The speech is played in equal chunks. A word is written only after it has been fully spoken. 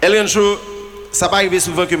Ellen Show, ça pas arrivé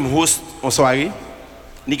souvent que je host en soirée,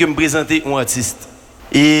 ni que me présenter un artiste.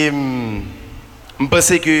 Et je pense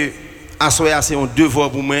que à soirée c'est un devoir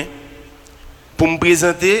pour moi pour me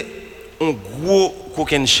présenter un gros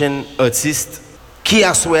coquin chaîne artiste qui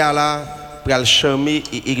à soirée là pour le charmer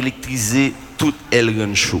et électriser toute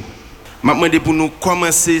Ellen Show. Je demande pour nous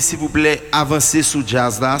commencer s'il vous plaît, avancer sur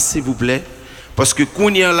jazz là s'il vous plaît parce que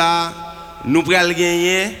Kounia là nous pral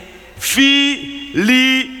gagner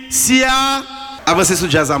Filicia. Avancez sur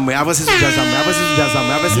jazz à moi, avancez sur jazz à moi, avancez sur jazz à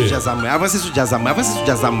moi, avancez sur jazz à moi, avancez sur jazz à moi, avancez sur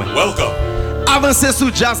jazz à moi. Welcome. Avancez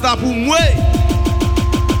sur jazz là pour moi.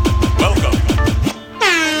 Welcome.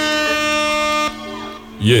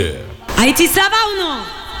 Yeah. Haïti, ça va ou non?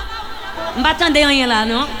 On va attendre rien là,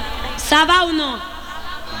 non? Ça va ou non?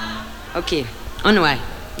 Ok, on va.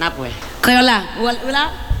 N'après. Créola, ou là?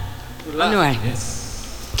 On va. Yes.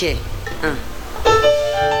 Ok, 1.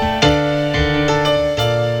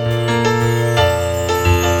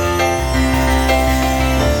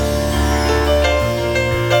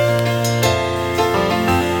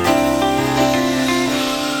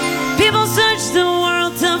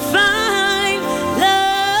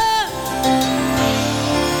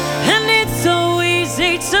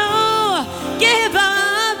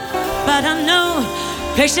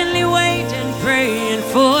 Patiently waiting, praying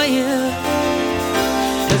for you.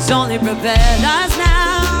 It's only prepared us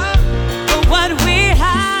now for what we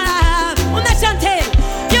have. On a chanté.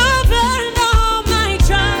 You burn all my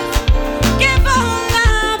trust. Give all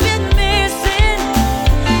I've been missing.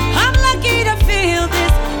 I'm lucky to feel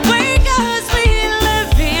this way 'cause we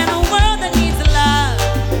live in a world that needs love.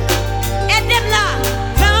 And them love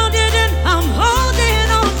found it and I'm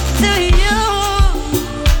holding on to you.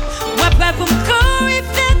 What people call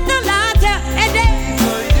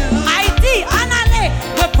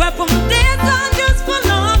from this on just for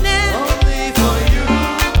lonely. Only for you.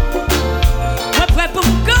 What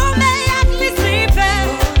go may at least sleep.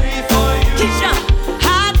 Only for you. Kisha,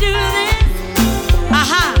 I do this.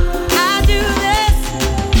 Aha, I do this.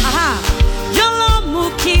 Aha, your love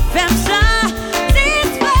will keep them shy.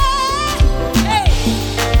 This way. Hey,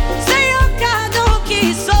 c'est un cadeau qui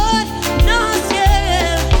sort dans le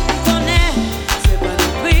ciel. Connais, c'est pas de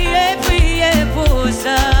prier pour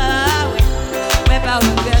ça. Ouais, pas le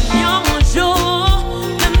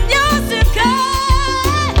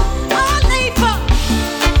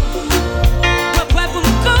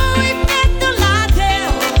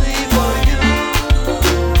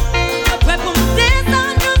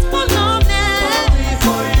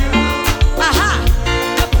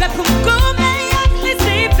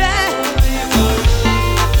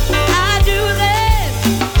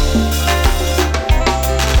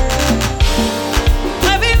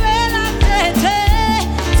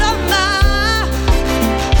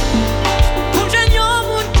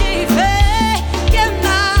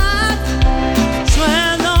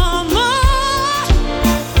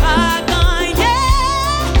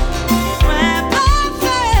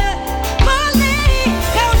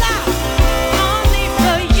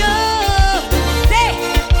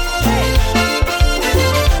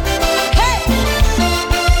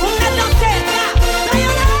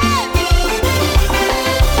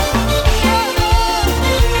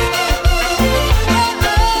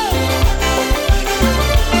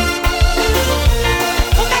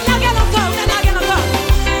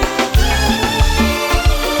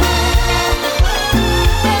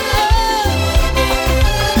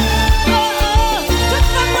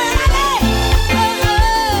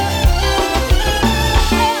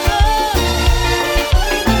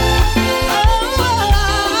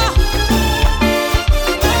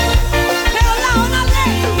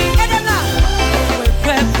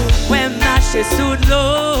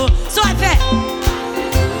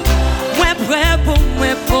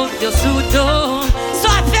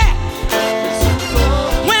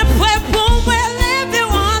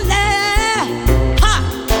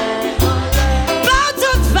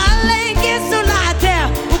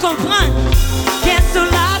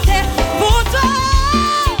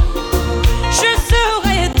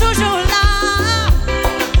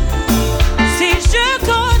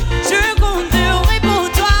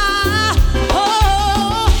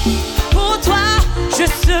je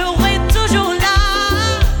serai toujours là.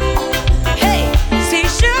 Hey,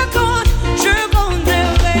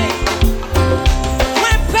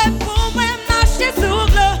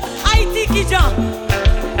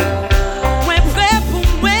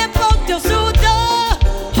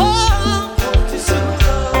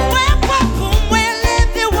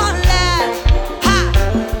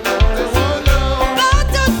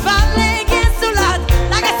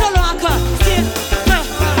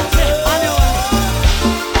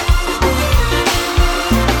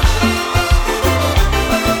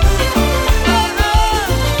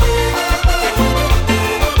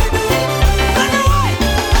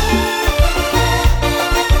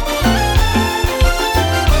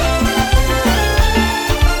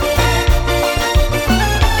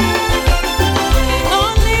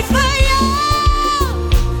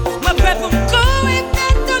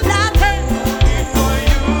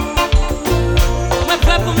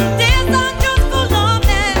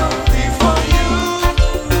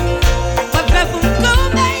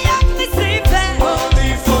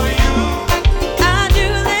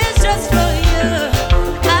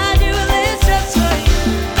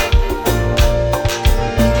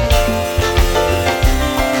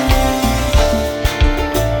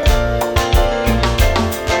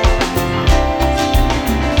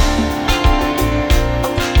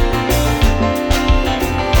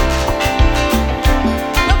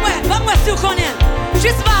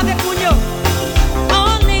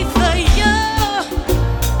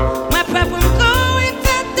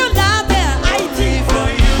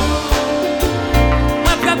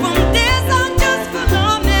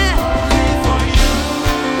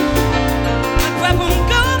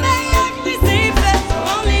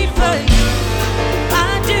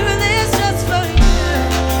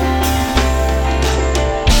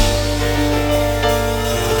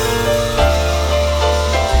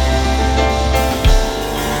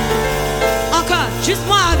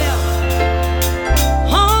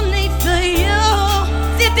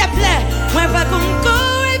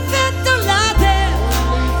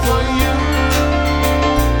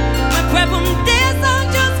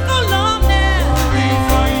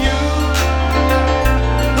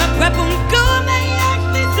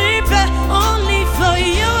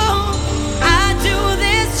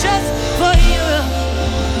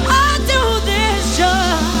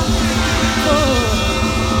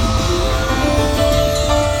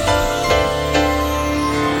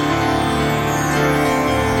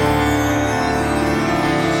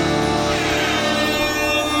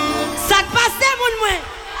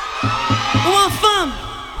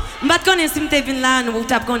 te connaître si je suis venu là, nous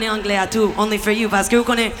tape connaît anglais à tout, only for you, parce que vous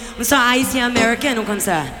connaissez, nous sommes haïtiens américains, nous comme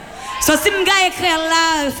ça. So si je vais écrire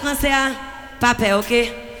là, français, pas peur, ok?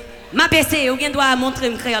 Ma PC, vous doit montrer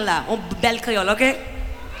me créole là, on belle créole, ok?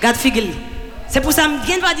 Garde figure. C'est pour ça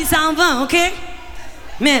que je dois dire ça en vain, ok?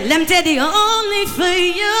 Mais l'aime te dire only for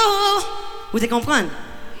you. Vous te comprenez?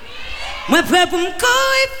 Moi prêt pour me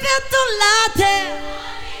courir faire toute la terre.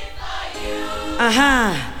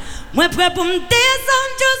 Aha. Moi prêt pour me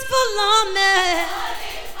descendre juste pour l'homme.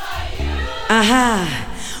 Aha.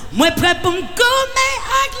 Moi prêt pour me gommer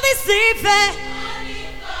avec les effets.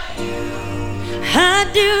 I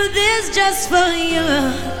do this just for you.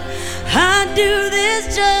 I do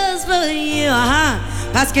this just for you.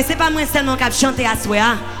 Parce que c'est pas moi seulement qui a chanté à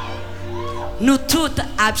soi. Nous toutes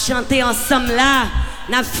a chanté ensemble là.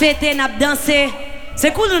 N'a fêté, n'a dansé.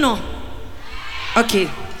 C'est cool ou non? Ok.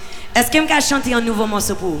 Est-ce que je chanter un nouveau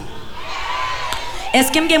morceau pour vous?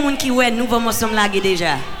 Est-ce que y a des gens qui ont un nouveau morceau là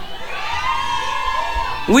déjà?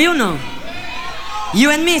 Oui ou non? You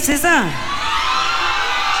and me, c'est ça?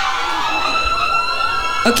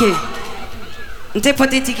 Ok. Nous t'ai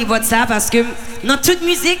peut-être qui vote ça parce que dans toute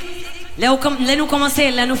musique, là nous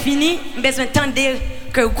commençons, là nous finissons, nous besoin d'entendre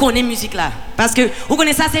que vous connaissez la musique là. Parce que vous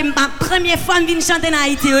connaissez ça, c'est ma première fois que je viens chanter en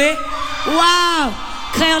Haïti. Wow!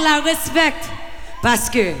 Créole la respect. Parce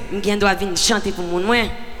que je dois venir chanter pour mon moins.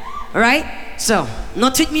 Right? So,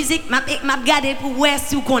 dans toute musique, je vais garder pour voir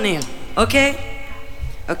si vous connaissez. Ok?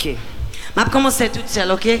 Ok. Je vais commencer toute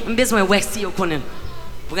seule, ok? Je besoin de voir si vous connaissez.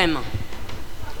 Vraiment.